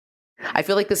I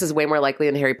feel like this is way more likely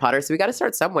than Harry Potter, so we got to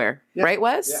start somewhere. Yeah. Right,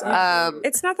 Wes? Yeah.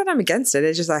 It's not that I'm against it.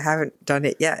 It's just I haven't done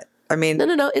it yet. I mean...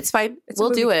 No. It's fine.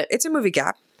 We'll do it. It's a movie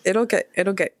gap. It'll get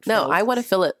filled. No, I want to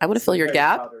fill it. I want to fill your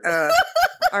gap.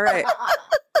 All right.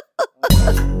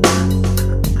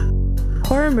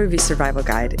 Horror Movie Survival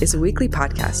Guide is a weekly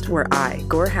podcast where I,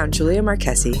 gorehound Julia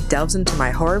Marquesi, delves into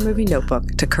my horror movie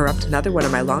notebook to corrupt another one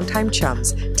of my longtime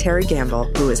chums, Terry Gamble,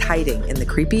 who is hiding in the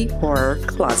creepy horror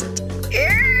closet.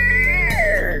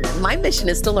 My mission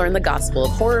is to learn the gospel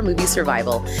of horror movie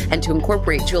survival and to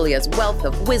incorporate Julia's wealth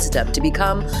of wisdom to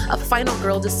become a final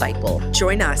girl disciple.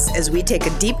 Join us as we take a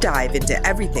deep dive into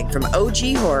everything from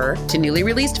OG horror to newly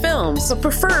released films, but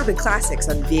preferably classics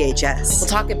on VHS. We'll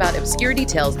talk about obscure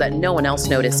details that no one else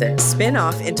notices, spin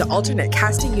off into alternate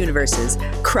casting universes,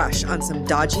 crush on some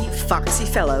dodgy, foxy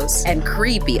fellows, and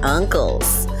creepy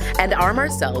uncles, and arm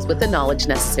ourselves with the knowledge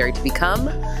necessary to become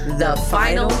the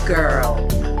final girl.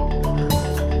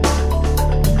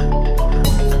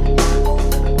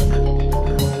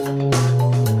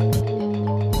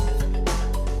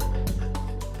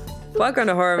 Welcome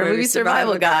to Horror Movie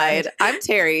Survival Guide. I'm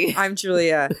Terry. I'm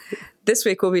Julia. This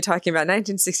week we'll be talking about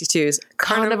 1962's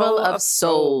Carnival of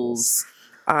Souls.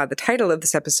 The title of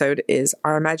this episode is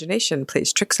Our Imagination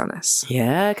Plays Tricks on Us.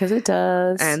 Yeah, because it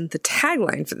does. And the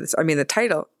tagline for this,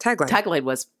 tagline. Tagline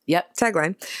was,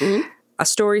 Tagline. Mm-hmm. A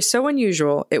story so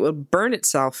unusual, it will burn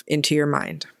itself into your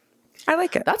mind. I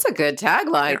like it. That's a good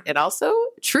tagline. Yeah. And also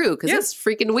true, because it's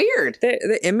freaking weird.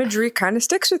 The imagery kind of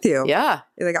sticks with you. Yeah.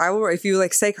 Like if you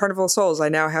say Carnival of Souls, I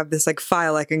now have this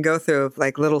file I can go through of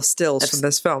little stills from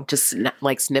this film. Just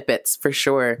snippets for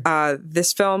sure.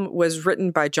 This film was written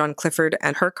by John Clifford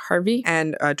and Herc Harvey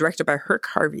and directed by Herc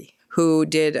Harvey, who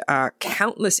did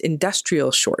countless industrial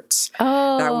shorts. Oh.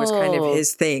 That was kind of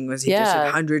his thing, was he just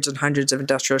did hundreds and hundreds of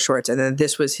industrial shorts. And then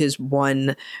this was his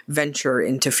one venture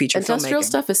into feature filmmaking. Industrial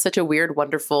stuff is such a weird,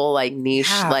 wonderful, niche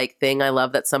thing. I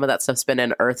love that some of that stuff's been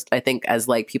unearthed, I think, as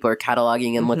people are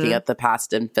cataloging and looking at the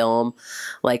past in film.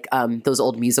 Those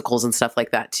old musicals and stuff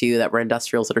like that too, that were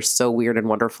industrials that are so weird and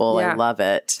wonderful. Yeah. I love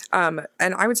it. And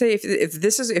I would say if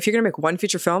you're going to make one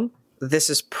feature film,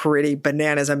 this is pretty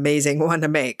bananas amazing one to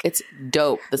make. It's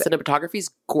dope. The cinematography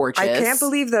is gorgeous. I can't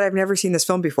believe that I've never seen this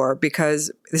film before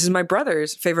because this is my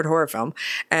brother's favorite horror film.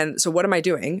 And so what am I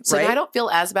doing? So I don't feel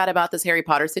as bad about this Harry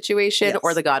Potter situation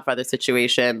or the Godfather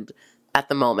situation at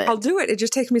the moment. I'll do it. It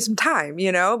just takes me some time,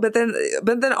 But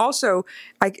then also,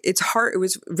 it's hard. It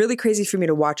was really crazy for me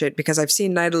to watch it because I've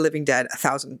seen Night of the Living Dead a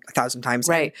thousand times.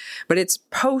 Right. But it's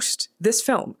post this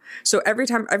film. So every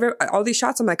time, all these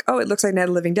shots, I'm like, oh, it looks like Night of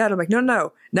the Living Dead. I'm like, no.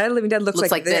 Night of the Living Dead looks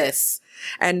like this.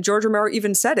 And George Romero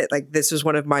even said it. This was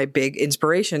one of my big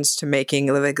inspirations to making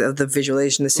the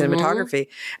visualization, the cinematography.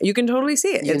 Mm-hmm. You can totally see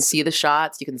it. You can see the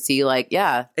shots. You can see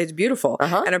it's beautiful.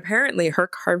 Uh-huh. And apparently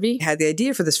Herc Harvey had the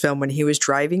idea for this film when he was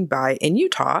driving by in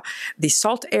Utah, the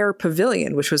Salt Air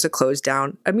Pavilion, which was a closed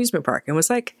down amusement park, and was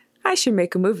like, I should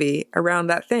make a movie around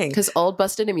that thing. Because old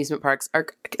busted amusement parks are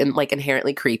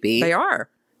inherently creepy. They are.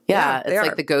 Yeah,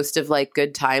 it's the ghost of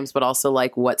good times, but also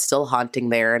what's still haunting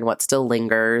there and what still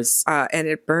lingers. And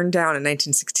it burned down in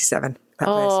 1967. That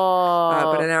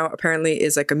place. But it now apparently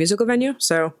is a musical venue,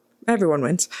 so everyone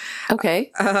wins.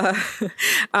 Okay.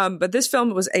 But this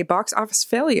film was a box office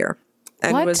failure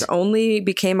and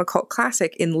became a cult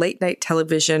classic in late night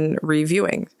television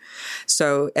reviewing.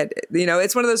 So,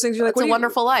 it's one of those things you're like, it's a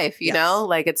wonderful life, you know?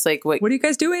 It's what are you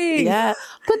guys doing? Yeah.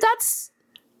 But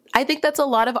I think that's a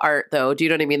lot of art, though. Do you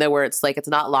know what I mean? Though, where it's it's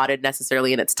not lauded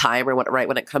necessarily in its time or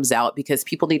when it comes out because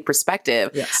people need perspective.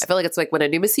 Yes. I feel like it's when a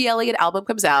new Missy Elliott album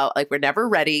comes out, we're never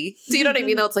ready. Do you know what I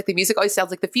mean? Though it's the music always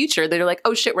sounds like the future. They're like,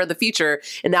 oh shit, we're in the future,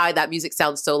 and now that music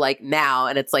sounds so now,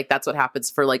 and it's that's what happens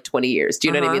for 20 years. Do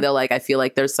you know what I mean? Though I feel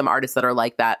like there's some artists that are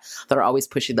like that are always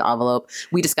pushing the envelope.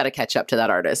 We just got to catch up to that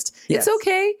artist. Yes. It's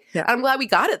okay. Yeah. I'm glad we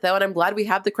got it though, and I'm glad we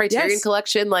have the Criterion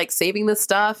Collection saving this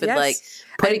stuff and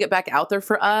putting it back out there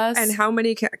for us. And how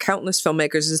many countless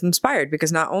filmmakers is inspired,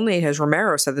 because not only has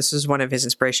Romero said this is one of his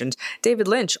inspirations, David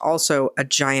Lynch, also a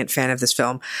giant fan of this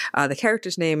film.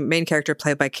 The main character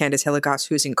played by Candice Hilligoss,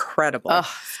 who's incredible.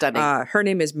 Oh, stunning. Her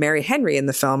name is Mary Henry in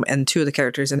the film, and two of the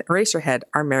characters in Eraserhead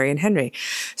are Mary and Henry.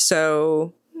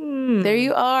 So... there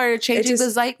you are, changing the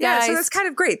zeitgeist. Yeah, so that's kind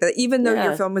of great that even though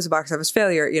your film was a box office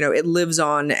failure, it lives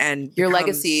on and your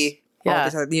legacy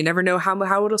Yeah. You never know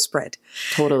how it'll spread.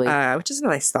 Totally. Which is a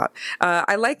nice thought.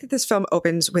 I like that this film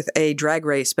opens with a drag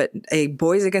race, but a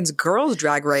boys against girls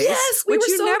drag race. Yes, we which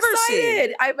were you so never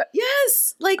excited. see.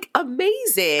 Yes, like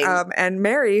amazing. And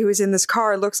Mary, who's in this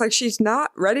car, looks like she's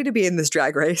not ready to be in this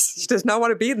drag race. She does not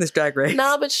want to be in this drag race.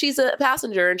 No, but she's a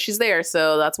passenger and she's there.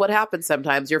 So that's what happens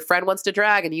sometimes. Your friend wants to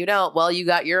drag and you don't. Well,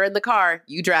 you're in the car.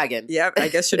 You dragging. Yep, I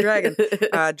guess you're dragging.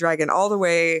 Dragging all the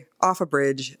way off a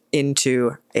bridge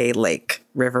into a lake,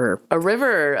 river. A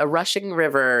rushing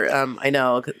river. I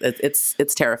know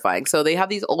it's terrifying. So they have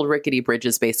these old rickety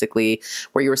bridges basically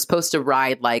where you were supposed to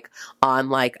ride like on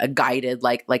like a guided,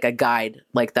 like a guide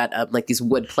like that, like these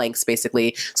wood planks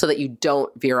basically, so that you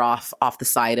don't veer off the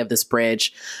side of this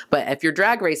bridge. But if you're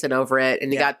drag racing over it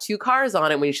and you got two cars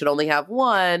on it when you should only have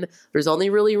one, there's only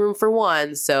really room for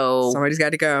one. So somebody's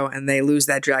got to go and they lose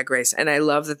that drag race. And I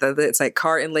love that it's like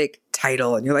car and lake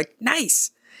title. And you're like,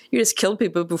 nice. You just killed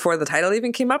people before the title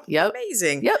even came up. Yep.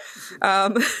 Amazing. Yep.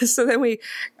 So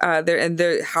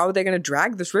then how are they going to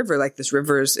drag this river? Like this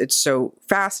river it's so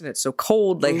fast and it's so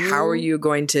cold. Like how are you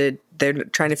going to? They're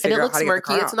trying to figure out how to murky.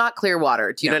 Get the car It's not clear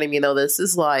water. Do you know what I mean? Though this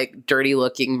is like dirty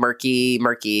looking,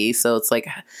 murky. So it's like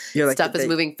stuff is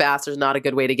moving fast. There's not a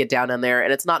good way to get down in there,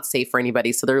 and it's not safe for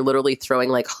anybody. So they're literally throwing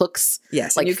like hooks,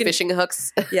 like fishing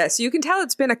hooks. Yeah, so you can tell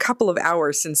it's been a couple of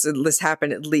hours since this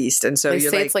happened at least, and so they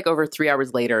say it's like over 3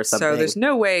 hours later or something. So there's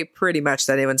no way, pretty much,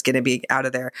 that anyone's going to be out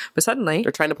of there. But suddenly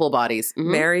they're trying to pull bodies.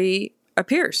 Mm-hmm. Mary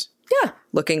appears. Yeah,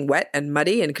 looking wet and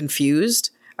muddy and confused.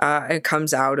 And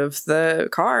comes out of the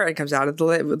car and comes out of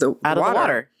the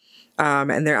water.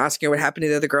 And they're asking her what happened to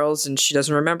the other girls, and she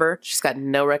doesn't remember. She's got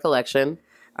no recollection.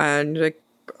 And like,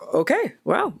 okay,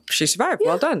 well, she survived. Yeah.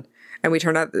 Well done. And we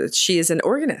turn out that she is an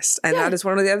organist. And that is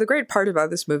one of the other great part about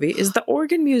this movie is the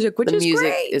organ music, which is great. The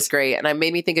music is great. And it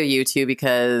made me think of you too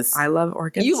because I love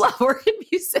organs. You love organ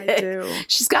music. I do.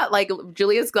 She's got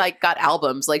Julia's got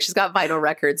albums. Like she's got vinyl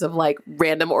records of like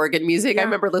random organ music. Yeah. I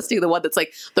remember listening to the one that's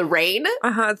like the rain.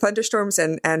 Thunderstorms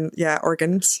and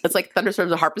organs. It's like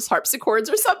thunderstorms and harpsichords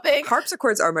or something.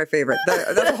 Harpsichords are my favorite.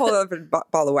 That's a whole other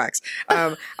ball of wax.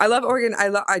 I love organ.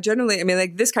 I generally,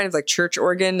 like this kind of like church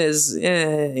organ is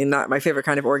not my favorite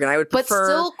kind of organ. I would prefer. But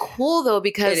still cool though,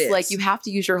 because like you have to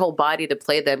use your whole body to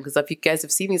play them. Because if you guys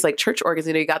have seen these like church organs,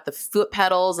 you got the foot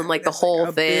pedals and like the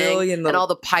whole thing and all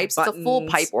the pipes, buttons. The full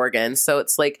pipe organ. So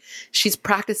it's like she's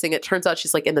practicing. It turns out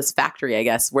she's like in this factory, I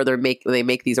guess, where they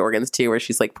make these organs too, where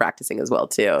she's like practicing as well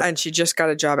too. And she just got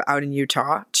a job out in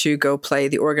Utah to go play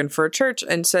the organ for a church,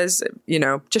 and says,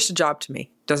 just a job to me.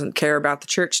 Doesn't care about the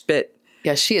church bit.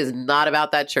 Yeah, she is not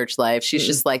about that church life. She's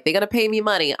just like, they're going to pay me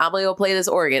money. I'm going to go play this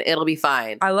organ. It'll be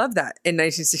fine. I love that in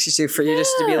 1962 for you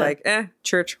just to be like,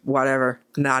 church, whatever.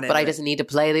 Not But I just need to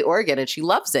play the organ. And she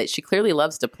loves it. She clearly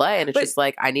loves to play. And it's just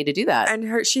like, I need to do that.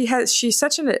 And she's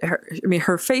such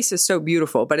her face is so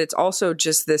beautiful, but it's also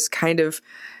just this kind of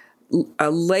a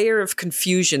layer of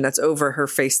confusion that's over her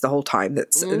face the whole time.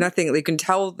 That's nothing. You can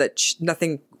tell that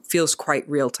nothing feels quite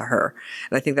real to her.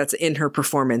 And I think that's in her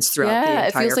performance throughout the entire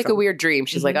it feels like film. a weird dream.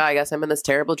 She's like, I guess I'm in this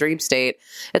terrible dream state.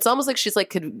 It's almost like she's like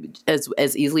could as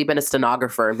easily been a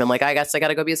stenographer and been like, I guess I got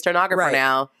to go be a stenographer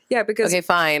now. Yeah, because okay,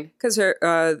 fine. Because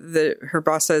her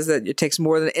boss says that it takes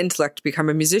more than intellect to become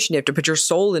a musician. You have to put your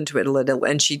soul into it a little,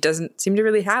 and she doesn't seem to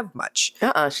really have much.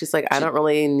 She's like, I don't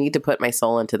really need to put my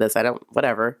soul into this. I don't,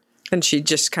 whatever. And she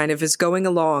just kind of is going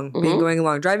along,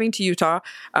 driving to Utah,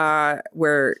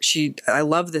 where I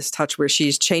love this touch where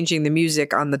she's changing the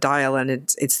music on the dial, and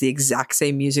it's the exact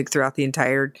same music throughout the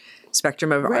entire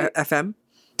spectrum of FM.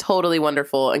 Totally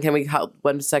wonderful. And can we help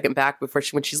 1 second back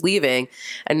when she's leaving,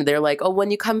 and they're like, oh, when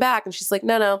you come back, and she's like,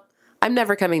 no. I'm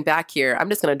never coming back here. I'm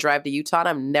just going to drive to Utah and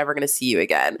I'm never going to see you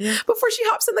again. Yeah. Before she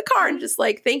hops in the car and just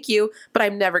like, thank you, but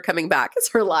I'm never coming back is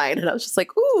her line. And I was just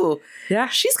like, ooh, yeah,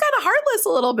 she's kind of heartless a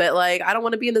little bit. Like, I don't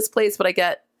want to be in this place, but I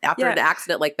get after an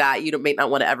accident like that, you may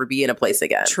not want to ever be in a place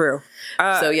again. True.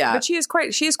 But she is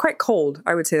quite cold.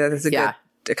 I would say that is a good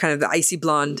kind of the icy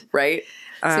blonde. Right.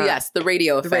 So yes, the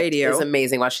radio effect is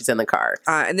amazing while she's in the car.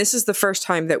 And this is the first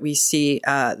time that we see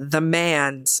the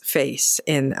man's face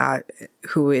in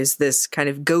who is this kind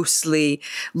of ghostly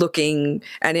looking,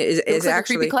 and is like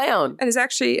actually a creepy clown, and is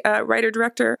actually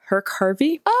writer-director Herc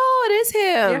Harvey. Oh, it is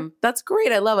him. Yeah. That's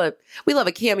great. I love it. We love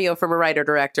a cameo from a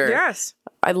writer-director. Yes.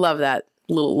 I love that.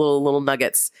 little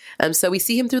nuggets. So we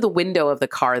see him through the window of the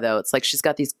car, though. It's like she's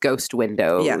got these ghost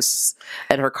windows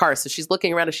in her car. So she's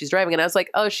looking around as she's driving. And I was like,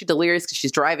 oh, is she delirious because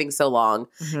she's driving so long?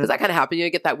 Because that kind of happened. You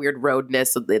get that weird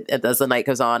roadness as the night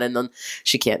goes on. And then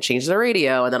she can't change the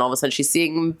radio. And then all of a sudden she's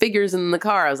seeing figures in the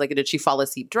car. I was like, did she fall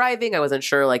asleep driving? I wasn't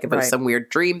sure like if it was some weird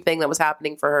dream thing that was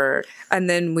happening for her. And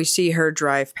then we see her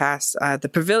drive past the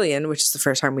pavilion, which is the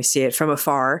first time we see it from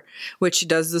afar, which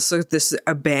does this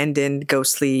abandoned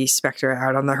ghostly specter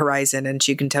out on the horizon, and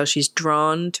you can tell she's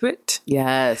drawn to it.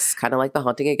 Yes, kind of like The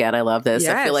Haunting again. I love this.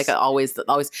 Yes. I feel like always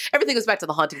everything goes back to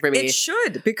The Haunting for me. It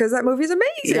should, because that movie is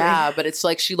amazing. Yeah, but it's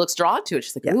like she looks drawn to it.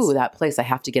 She's like, ooh, that place, I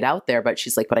have to get out there. But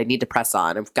she's like, but I need to press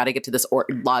on. I've got to get to this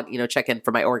check in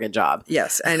for my organ job.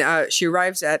 Yes, and she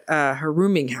arrives at her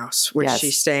rooming house where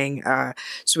she's staying.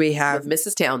 So we have with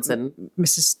Mrs. Townsend.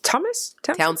 Mrs.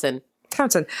 Townsend,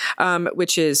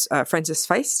 which is Frances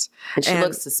Feist. And she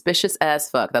looks suspicious as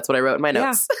fuck. That's what I wrote in my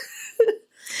notes. Yeah.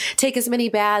 Take as many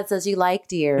baths as you like,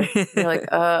 dear. You're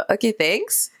like, okay,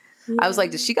 thanks. Yeah. I was like,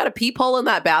 does she got a peephole in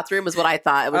that bathroom is what I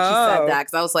thought when she said that.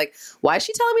 Because I was like, why is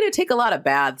she telling me to take a lot of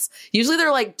baths? Usually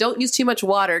they're like, don't use too much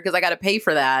water because I got to pay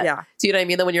for that. Yeah. Do you know what I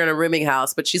mean? Then when you're in a rooming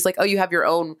house. But she's like, oh, you have your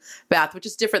own bath, which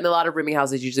is different than a lot of rooming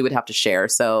houses usually would have to share.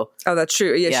 So. Oh, that's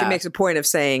true. Yeah, she makes a point of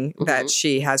saying that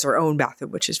she has her own bathroom,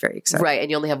 which is very exciting. Right.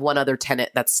 And you only have one other tenant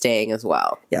that's staying as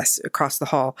well. Yes, across the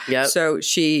hall. Yep. So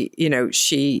she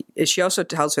also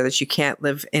tells her that she can't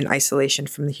live in isolation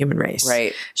from the human race.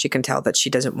 Right. She can tell that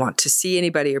she doesn't want to see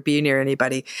anybody or be near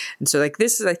anybody. And so like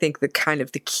this is, I think, the kind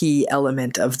of the key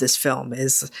element of this film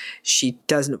is she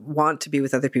doesn't want to be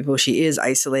with other people. She is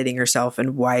isolating herself.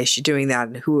 And why is she doing that?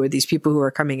 And who are these people who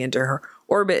are coming into her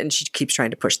orbit? And she keeps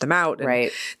trying to push them out. And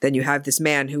then you have this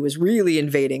man who is really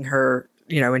invading her,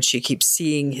 and she keeps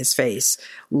seeing his face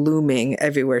looming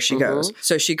everywhere she goes.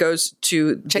 So she goes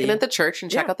to checking at the church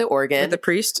and check out the organ. With the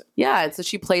priest. Yeah. And so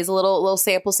she plays a little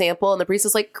sample. And the priest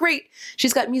is like, great.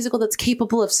 She's got musical that's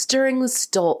capable of stirring the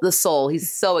soul.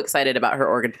 He's so excited about her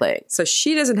organ playing. So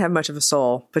she doesn't have much of a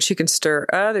soul, but she can stir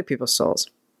other people's souls.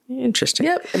 Interesting.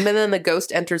 Yep. And then the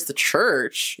ghost enters the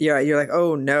church. Yeah, you're like,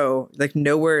 oh no, like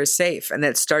nowhere is safe. And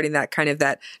that's starting that kind of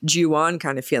that Ju-on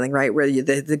kind of feeling, right? Where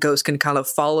the ghost can kind of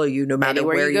follow you no matter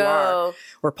where you are.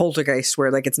 Or Poltergeist,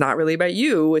 where like it's not really about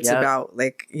you. It's about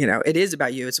like, it is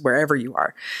about you. It's wherever you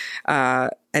are.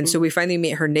 And so we finally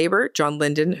meet her neighbor, John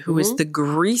Linden, who is the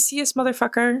greasiest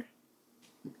motherfucker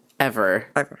ever.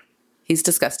 He's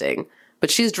disgusting. But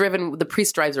the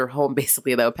priest drives her home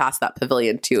basically, though, past that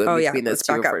pavilion too. Between those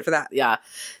two. Back up for that. Yeah.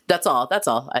 That's all.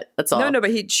 No,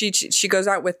 but she goes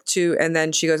out and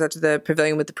then she goes out to the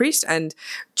pavilion with the priest and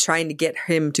trying to get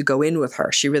him to go in with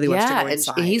her. She really wants to go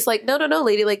inside. And he's like, no,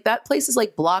 lady, like that place is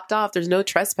like blocked off. There's no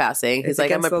trespassing. He's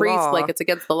like, I'm a priest. Like it's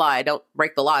against the law. I don't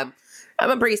break the law.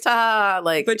 I'm a priest.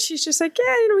 Like, but she's just like,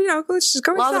 let's just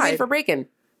go inside. Laws are made for breaking.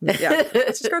 Yeah,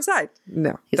 let's just go inside.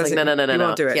 No, he's like, no,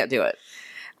 won't do it. Can't do it.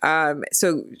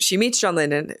 So she meets John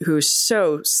Linden, who's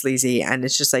so sleazy, and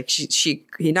it's just like he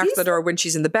knocks on the door when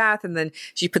she's in the bath, and then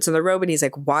she puts on the robe, and he's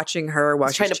like watching her while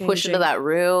she's trying to push into that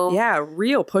room. Yeah,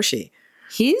 real pushy.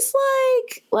 He's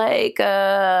like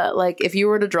if you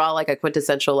were to draw like a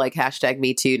quintessential like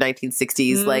 #MeToo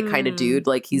 1960s like kind of dude,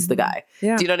 like he's the guy.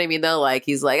 Yeah. Do you know what I mean though? Like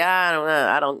he's like,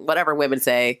 I don't whatever women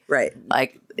say. Right.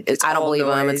 Like I don't believe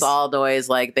them. It's all noise.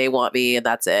 Like they want me and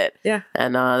that's it. Yeah.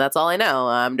 And that's all I know.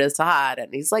 I'm just hot.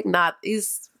 And he's like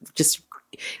he's just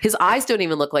his eyes don't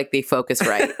even look like they focus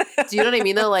right. Do you know what I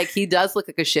mean though? Like he does look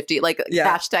like a shifty, like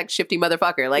 #shifty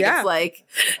motherfucker. Like it's like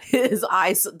his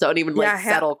eyes don't even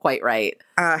settle quite right.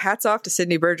 Hats off to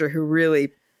Sidney Berger, who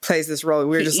really plays this role.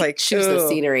 We're just like, choose the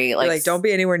scenery. Like don't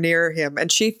be anywhere near him.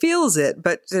 And she feels it,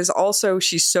 but there's also,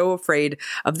 she's so afraid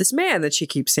of this man that she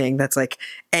keeps saying that's like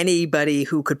anybody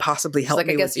who could possibly help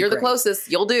me. I guess you're the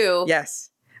closest. You'll do. Yes.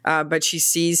 But she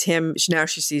sees him. Now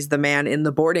she sees the man in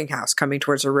the boarding house coming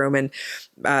towards her room, and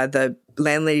the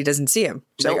landlady doesn't see him.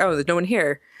 She's like, "Oh, there's no one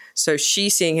here." So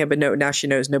she's seeing him, but now she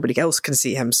knows nobody else can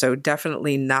see him. So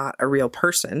definitely not a real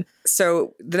person.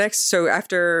 So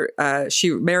after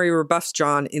Mary rebuffs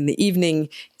John in the evening,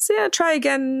 says, try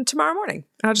again tomorrow morning.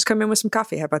 I'll just come in with some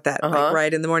coffee. How about that? Like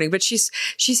right in the morning. But she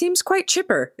seems quite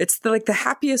chipper. It's the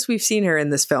happiest we've seen her in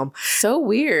this film. So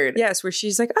weird. Yes, where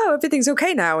she's like, oh, everything's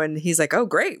okay now. And he's like, oh,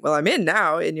 great. Well, I'm in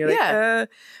now. And you're like,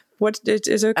 what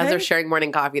is okay? As they're sharing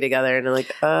morning coffee together and they're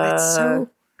like, It's so...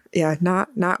 Yeah, not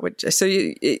what. So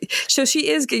she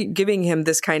is giving him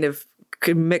this kind of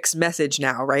mixed message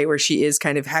now, right? Where she is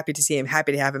kind of happy to see him,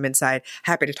 happy to have him inside,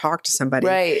 happy to talk to somebody.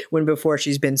 Right. When before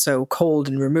she's been so cold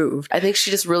and removed. I think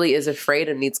she just really is afraid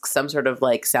and needs some sort of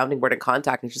like sounding board and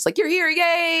contact. And she's like, "You're here,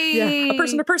 yay!" Yeah, a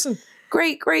person to person.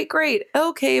 Great.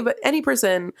 Okay, but any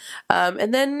person.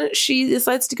 And then she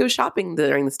decides to go shopping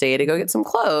during this day to go get some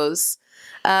clothes.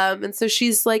 And so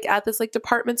she's like at this like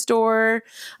department store.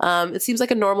 It seems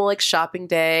like a normal like shopping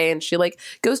day. And she like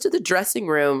goes to the dressing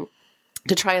room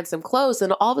to try on some clothes.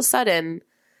 And all of a sudden,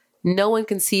 no one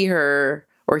can see her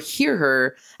or hear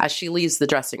her as she leaves the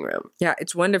dressing room. Yeah,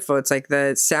 it's wonderful. It's like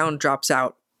the sound drops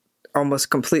out almost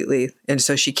completely, and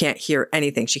so she can't hear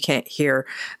anything. She can't hear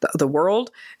the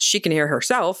world. She can hear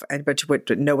herself,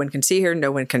 but no one can see her. No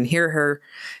one can hear her.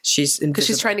 She's invisible. Because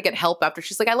she's trying to get help after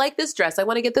she's like, I like this dress. I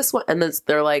want to get this one. And then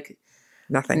they're like,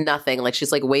 nothing. Like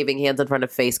she's like waving hands in front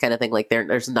of face kind of thing. Like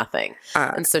there's nothing.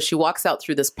 And so she walks out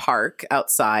through this park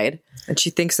outside. And she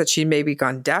thinks that she may be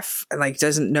gone deaf and like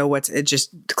doesn't know it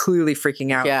just clearly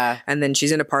freaking out. Yeah. And then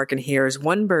she's in a park and hears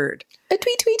one bird. A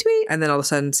tweet, tweet, tweet. And then all of a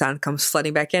sudden sound comes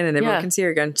flooding back in and everyone can see her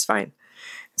again. It's fine.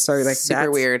 So like super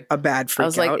that's weird. A bad freak I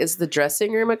was like, is the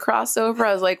dressing room a crossover?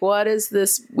 I was like, what is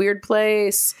this weird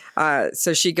place?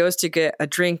 So she goes to get a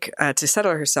drink to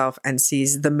settle herself and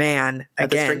sees the man at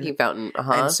again. The drinking fountain.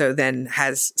 And so then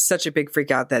has such a big freak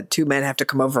out that two men have to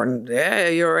come over and,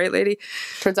 you all right, lady?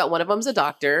 Turns out one of them's a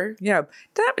doctor. Yeah.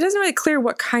 That doesn't really clear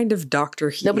what kind of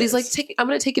doctor he is. Nobody's like, I'm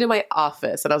going to take you to my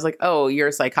office. And I was like, oh, you're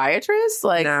a psychiatrist?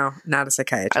 Like, no, not a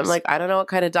psychiatrist. I'm like, I don't know what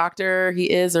kind of doctor he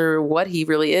is or what he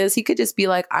really is. He could just be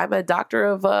like, I'm a doctor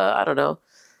of, I don't know,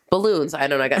 balloons. I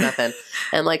don't know. I got nothing.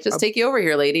 And like, just take you over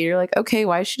here, lady. You're like, okay,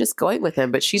 why is she just going with him?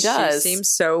 But she does. She seems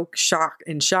so shocked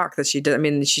that she does. I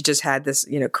mean, she just had this,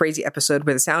 crazy episode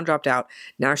where the sound dropped out.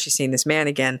 Now she's seeing this man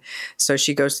again. So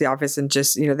she goes to the office and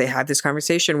just, they have this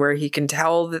conversation where he can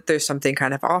tell that there's something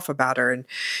kind of off about her. And,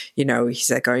 he's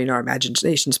like, oh, our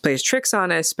imagination plays tricks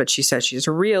on us. But she says she's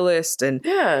a realist. And,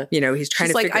 he's trying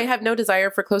to like, I have no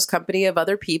desire for close company of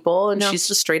other people. And she's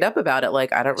just straight up about it.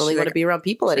 Like, I don't really want to be around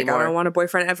people anymore. Like, I don't want a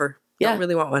boyfriend ever. Yeah. Don't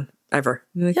really want one ever.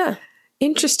 Like, yeah.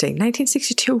 Interesting.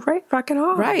 1962, right? Fucking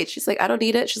on. Right. She's like, I don't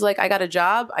need it. She's like, I got a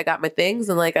job. I got my things.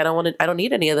 And like, I don't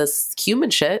need any of this human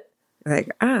shit.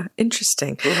 Like,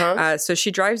 interesting. Uh-huh. So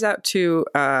she drives out to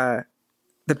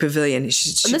the pavilion.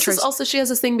 She has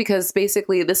this thing because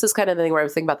basically this is kind of the thing where I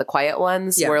was thinking about the quiet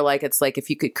ones where like, it's like,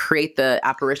 if you could create the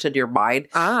apparition to your mind,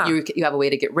 you have a way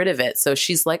to get rid of it. So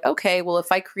she's like, okay, well,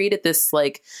 if I created this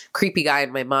like creepy guy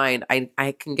in my mind,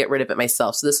 I can get rid of it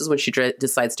myself. So this is when she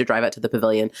decides to drive out to the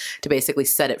pavilion to basically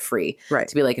set it free. Right.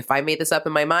 To be like, if I made this up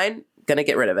in my mind, gonna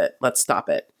get rid of it. Let's stop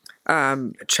it.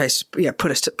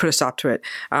 Put a stop to it.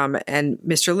 And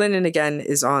Mr. Lennon again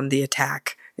is on the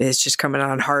attack. Is just coming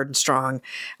on hard and strong,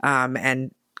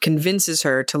 and convinces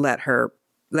her to let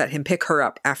him pick her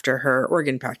up after her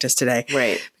organ practice today.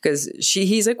 Right. Because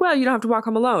he's like, well, you don't have to walk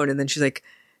home alone. And then she's like,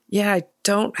 yeah, I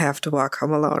don't have to walk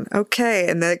home alone. Okay.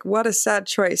 And like, what a sad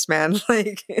choice, man.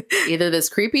 Like either this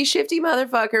creepy, shifty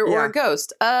motherfucker or a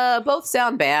ghost. Both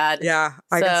sound bad. Yeah.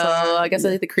 I guess I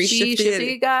think the creepy,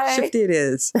 shifty guy. Shifty it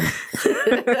is.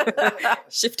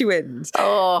 Shifty wins.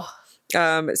 Oh.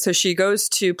 So she goes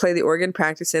to play the organ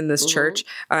practice in this church,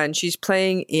 and she's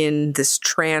playing in this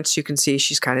trance. You can see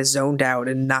she's kind of zoned out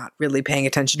and not really paying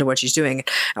attention to what she's doing.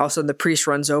 All of a sudden, the priest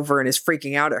runs over and is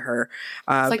freaking out at her.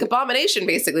 It's like Abomination,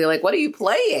 basically. Like, what are you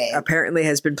playing? Apparently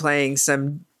has been playing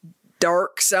some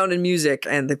dark sounding music,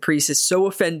 and the priest is so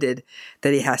offended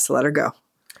that he has to let her go.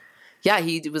 Yeah,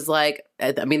 he was like,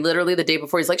 I mean, literally the day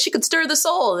before, he's like, she could stir the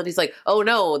soul. And he's like, oh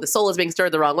no, the soul is being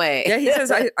stirred the wrong way. Yeah, he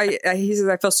says,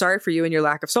 I feel sorry for you and your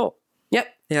lack of soul. Yep.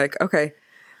 And you're like, okay.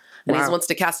 And he wants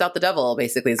to cast out the devil,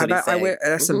 basically, is what he's saying.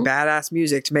 That's some badass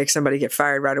music to make somebody get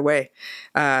fired right away.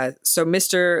 So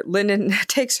Mr. Lennon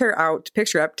picks her out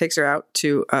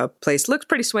to a place, looks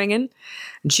pretty swinging,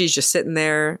 and she's just sitting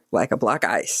there like a block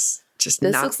of ice. This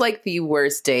looks like the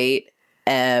worst date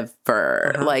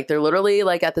ever. Like they're literally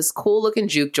like at this cool looking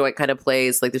juke joint kind of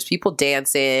place. Like there's people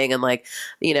dancing and like,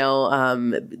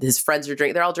 his friends are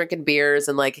they're all drinking beers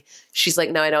and like, she's like,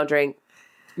 no, I don't drink.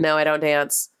 No, I don't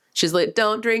dance. She's like,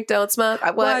 don't drink, don't smoke.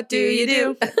 What do you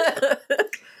do?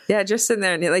 Yeah, just sitting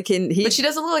there and but she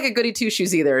doesn't look like a goody two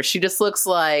shoes either. She just looks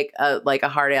like a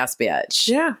hard ass bitch.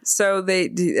 Yeah. So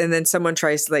and then someone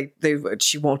tries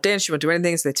she won't dance, she won't do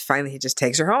anything. So finally he just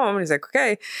takes her home and he's like,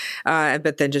 okay,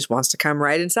 but then just wants to come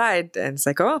right inside and it's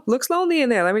like, oh, looks lonely in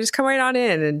there. Let me just come right on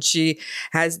in. And you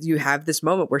have this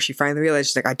moment where she finally realizes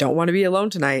she's like, I don't want to be alone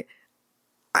tonight.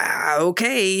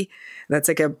 Okay, that's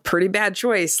like a pretty bad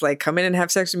choice. Like come in and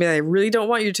have sex with me. I really don't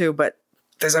want you to, but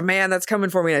there's a man that's coming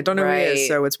for me and I don't know who he is.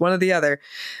 So it's one or the other.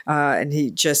 And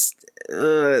he just,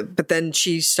 but then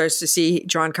she starts to see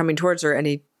John coming towards her and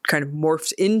he kind of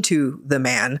morphs into the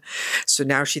man. So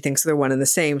now she thinks they're one and the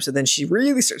same. So then she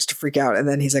really starts to freak out. And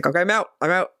then he's like, okay, I'm out.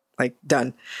 Like,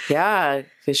 done. Yeah,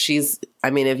 because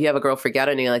if you have a girl freak out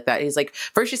on you like that, he's like,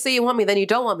 first you say you want me, then you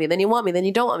don't want me, then you want me, then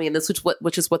you don't want me. And this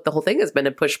which is what the whole thing has been,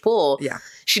 a push-pull. Yeah.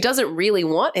 She doesn't really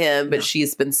want him, but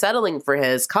she's been settling for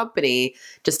his company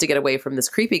just to get away from this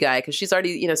creepy guy, because she's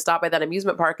already, stopped by that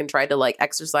amusement park and tried to like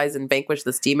exercise and vanquish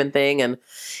this demon thing, and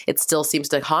it still seems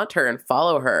to haunt her and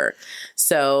follow her.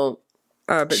 So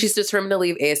but she's determined to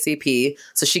leave ASAP.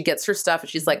 So she gets her stuff and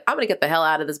she's like, I'm going to get the hell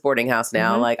out of this boarding house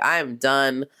now. Like, I'm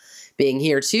done being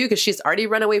here too, because she's already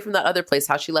run away from that other place.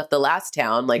 How she left the last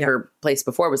town, like her place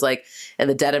before, was like in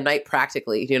the dead of night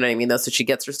practically. You know what I mean? Though, so she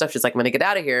gets her stuff. She's like, I'm going to get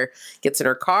out of here. Gets in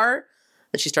her car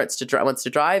and she wants to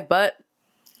drive, but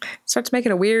starts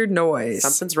making a weird noise.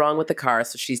 Something's wrong with the car.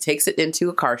 So she takes it into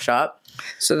a car shop.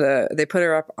 So they put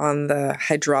her up on the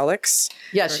hydraulics.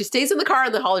 Yeah, she stays in the car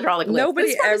on the hydraulic lift.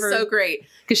 This part is so great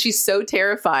because she's so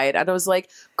terrified. And I was like,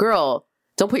 girl,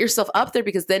 don't put yourself up there,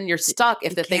 because then you're stuck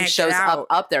if the thing shows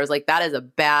up there. I was like, that is a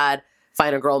bad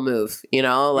find a girl move,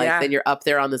 then you're up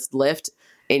there on this lift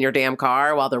in your damn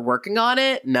car while they're working on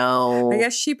it. No. I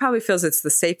guess she probably feels it's the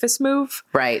safest move.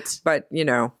 Right. But,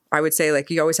 I would say, like,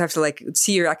 you always have to, like,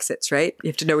 see your exits, right? You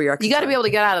have to know where your exits are. You got to be able to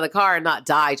get out of the car and not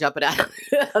die jumping out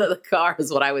of the car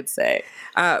is what I would say.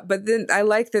 But then I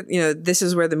like that, this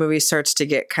is where the movie starts to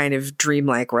get kind of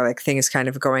dreamlike, where, like, things kind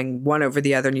of going one over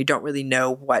the other and you don't really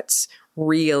know what's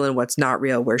real and what's not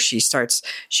real, where she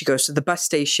goes to the bus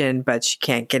station, but she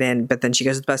can't get in. But then she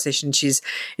goes to the bus station, she's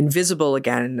invisible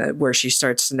again, where she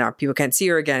starts, now people can't see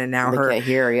her again. And now can't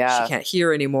hear her, she can't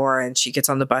hear anymore. And she gets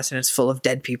on the bus and it's full of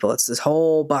dead people. It's this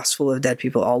whole bus full of dead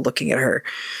people all looking at her.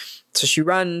 So she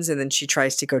runs and then she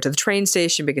tries to go to the train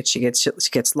station because she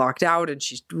gets locked out and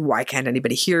why can't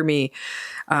anybody hear me?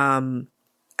 And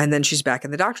then she's back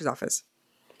in the doctor's office.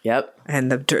 Yep.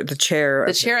 And the chair.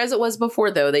 The chair, as it was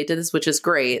before, though, they did this, which is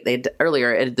great.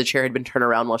 Earlier, the chair had been turned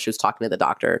around while she was talking to the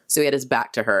doctor. So he had his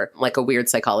back to her, like a weird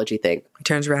psychology thing. He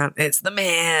turns around. It's the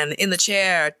man in the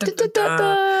chair. Dun, dun, dun.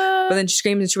 But then she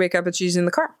screams and she wakes up and she's in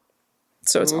the car.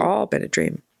 So it's all been a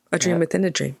dream. A dream within a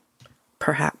dream.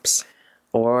 Perhaps.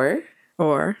 Or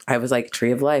I was like,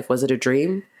 Tree of Life. Was it a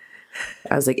dream?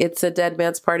 I was like, it's a dead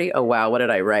man's party. Oh, wow. What did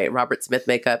I write? Robert Smith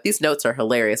makeup. These notes are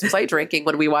hilarious. Was I drinking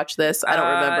when we watched this? I don't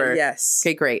remember. Yes.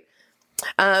 Okay, great.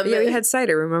 We had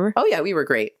cider, remember? Oh, yeah. We were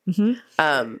great.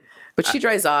 Mm-hmm. But she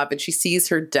drives off and she sees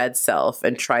her dead self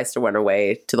and tries to run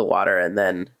away to the water. And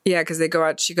then. Yeah, because they go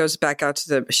out. She goes back out to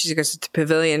the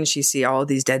pavilion. She sees all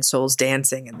these dead souls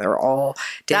dancing and they're all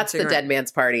dancing. That's the dead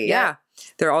man's party. Yeah.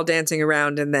 They're all dancing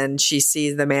around. And then she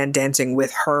sees the man dancing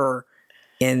with her.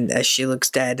 And as she looks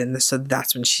dead, and so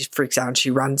that's when she freaks out and she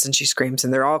runs and she screams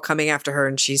and they're all coming after her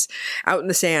and she's out in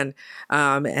the sand.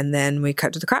 And then we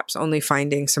cut to the cops, only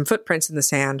finding some footprints in the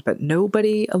sand, but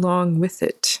nobody along with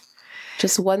it.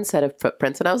 Just one set of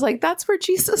footprints. And I was like, that's for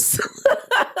Jesus.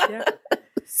 Yeah.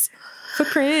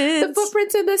 Footprints. The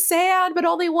footprints in the sand, but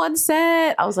only one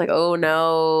set. I was like, oh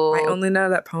no. I only know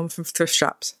that poem from thrift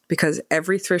shops because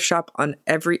every thrift shop on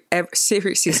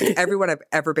seriously, everyone I've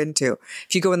ever been to,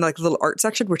 if you go in like the little art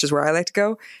section, which is where I like to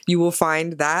go, you will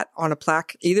find that on a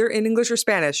plaque, either in English or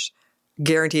Spanish,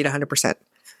 guaranteed 100%.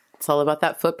 It's all about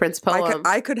that footprints poem.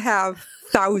 I could have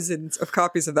thousands of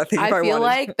copies of that thing if I wanted. I feel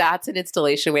like that's an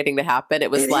installation waiting to happen. It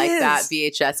was that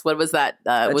VHS. What was that?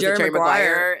 Was it Jerry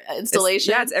Maguire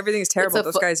installation? Everything is terrible.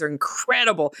 Those guys are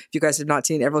incredible. If you guys have not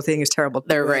seen Everything is Terrible.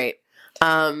 They're great.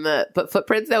 But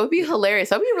footprints, that would be hilarious.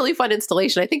 That would be a really fun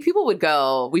installation. I think people would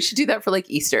go. We should do that for like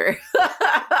Easter.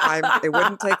 It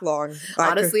wouldn't take long.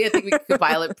 Honestly, I think we could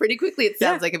compile it pretty quickly. It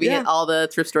sounds like if we hit all the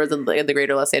thrift stores in the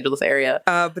greater Los Angeles area.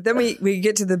 But then we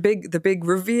get to the big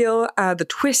reveal, the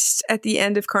twist at the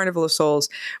end of Carnival of Souls,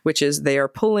 which is they are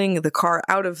pulling the car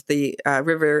out of the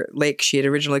river lake she had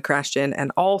originally crashed in,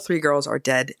 and all three girls are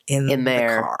dead in the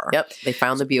car. Yep, they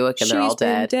found the Buick and they're all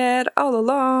dead. She's been dead all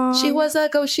along. She was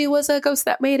a ghost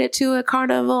that made it to a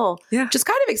carnival. Yeah. Just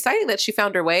kind of exciting that she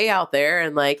found her way out there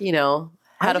and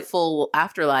had a full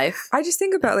afterlife. I just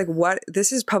think about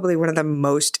this is probably one of the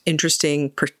most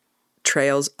interesting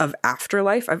portrayals of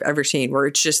afterlife I've ever seen, where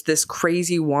it's just this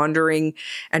crazy wandering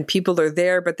and people are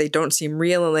there, but they don't seem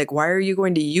real. And like, why are you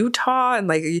going to Utah? And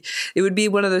like, it would be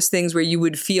one of those things where you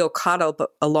would feel caught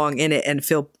up along in it and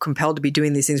feel compelled to be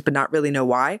doing these things, but not really know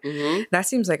why. Mm-hmm. That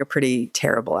seems like a pretty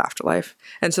terrible afterlife.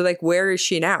 And so like, where is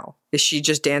she now? Is she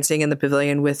just dancing in the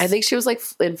pavilion with... I think she was like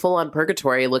in full on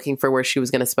purgatory looking for where she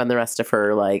was going to spend the rest of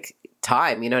her like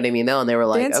time. You know what I mean? Though, and they were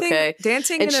like, okay.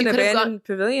 Dancing in an abandoned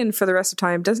pavilion for the rest of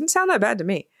time doesn't sound that bad to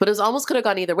me. But it almost could have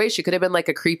gone either way. She could have been like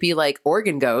a creepy like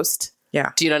organ ghost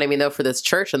Yeah. Do you know what I mean, though, for this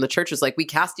church? And the church was like, we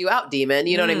cast you out, demon.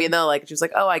 You know what I mean, though? Like, she was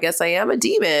like, oh, I guess I am a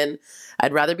demon.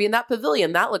 I'd rather be in that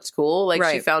pavilion. That looked cool. Like,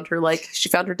 she found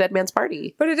her dead man's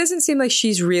party. But it doesn't seem like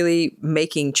she's really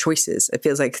making choices. It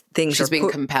feels like she's being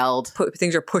compelled.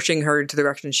 Things are pushing her into the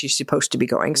direction she's supposed to be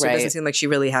going. So it doesn't seem like she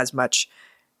really has much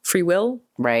free will,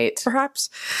 perhaps.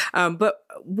 But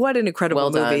what an incredible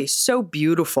movie. So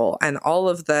beautiful. And all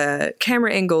of the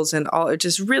camera angles and all are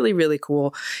just really, really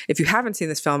cool. If you haven't seen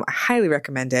this film, I highly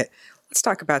recommend it. Let's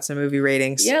talk about some movie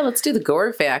ratings. Yeah, let's do the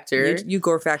gore factor. You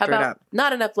gore factor it up.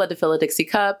 Not enough blood to fill a Dixie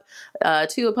cup.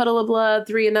 2, a puddle of blood.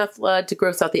 3, enough blood to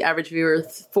gross out the average viewer.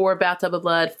 4, bathtub of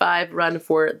blood. 5, run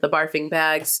for the barfing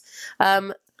bags.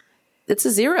 It's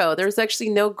a 0. There's actually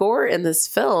no gore in this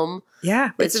film.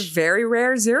 Yeah, it's a very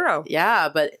rare 0. Yeah,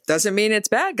 but doesn't mean it's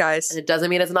bad, guys. And it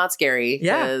doesn't mean it's not scary.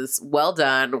 Yeah. Well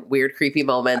done. Weird, creepy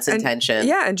moments and tension.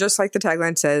 Yeah, and just like the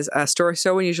tagline says, a story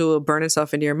so unusual will burn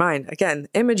itself into your mind. Again,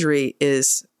 imagery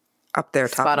is up there,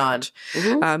 top notch.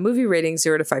 Mm-hmm. Movie rating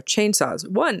 0 to 5 chainsaws.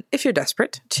 1, if you're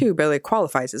desperate. 2, barely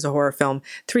qualifies as a horror film.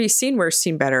 3, seen worse,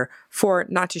 seen better. 4,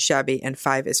 not too shabby. And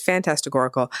 5 is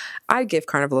fantastigorical. I give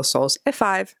Carnival of Souls a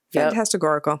 5.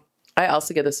 Fantastigorical. I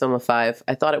also give this film a 5.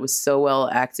 I thought it was so well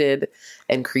acted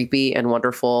and creepy and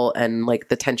wonderful, and like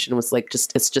the tension was like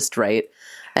it's just right.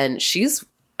 And she's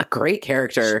a great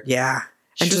character. Yeah.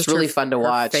 She's just really fun to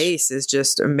watch. Her face is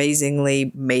just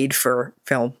amazingly made for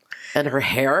film. And her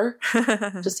hair,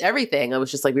 just everything. It was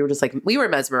just like we were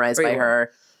mesmerized by her.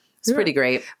 It's pretty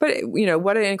great. But, you know,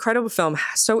 what an incredible film.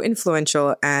 So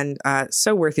influential and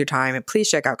so worth your time. And please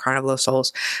check out Carnival of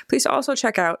Souls. Please also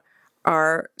check out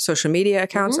our social media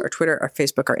accounts, our Twitter, our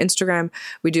Facebook, our Instagram.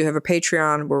 We do have a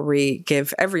Patreon where we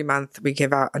give every month. We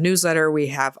give out a newsletter. We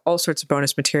have all sorts of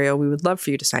bonus material. We would love for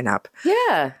you to sign up.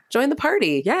 Yeah. Join the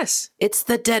party. Yes. It's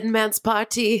the dead man's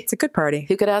party. It's a good party.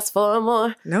 Who could ask for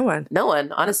more? No one. No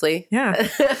one, honestly. Yeah.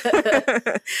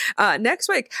 Next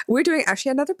week, we're doing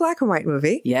actually another black and white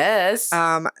movie. Yes.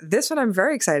 This one, I'm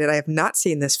very excited. I have not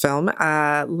seen this film.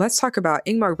 Let's talk about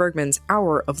Ingmar Bergman's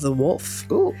Hour of the Wolf.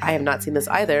 Ooh, I have not seen this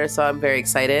either, so I'm very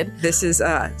excited. This is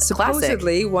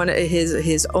supposedly one of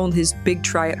his big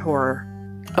try at horror.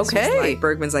 Okay.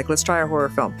 Bergman's like, let's try a horror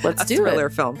film. Let's do it. A thriller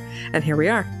film. And here we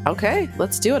are. Okay,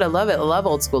 let's do it. I love it. I love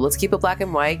old school. Let's keep it black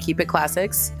and white. Keep it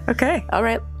classics. Okay. All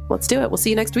right, let's do it. We'll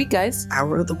see you next week, guys.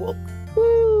 Hour of the Wolf.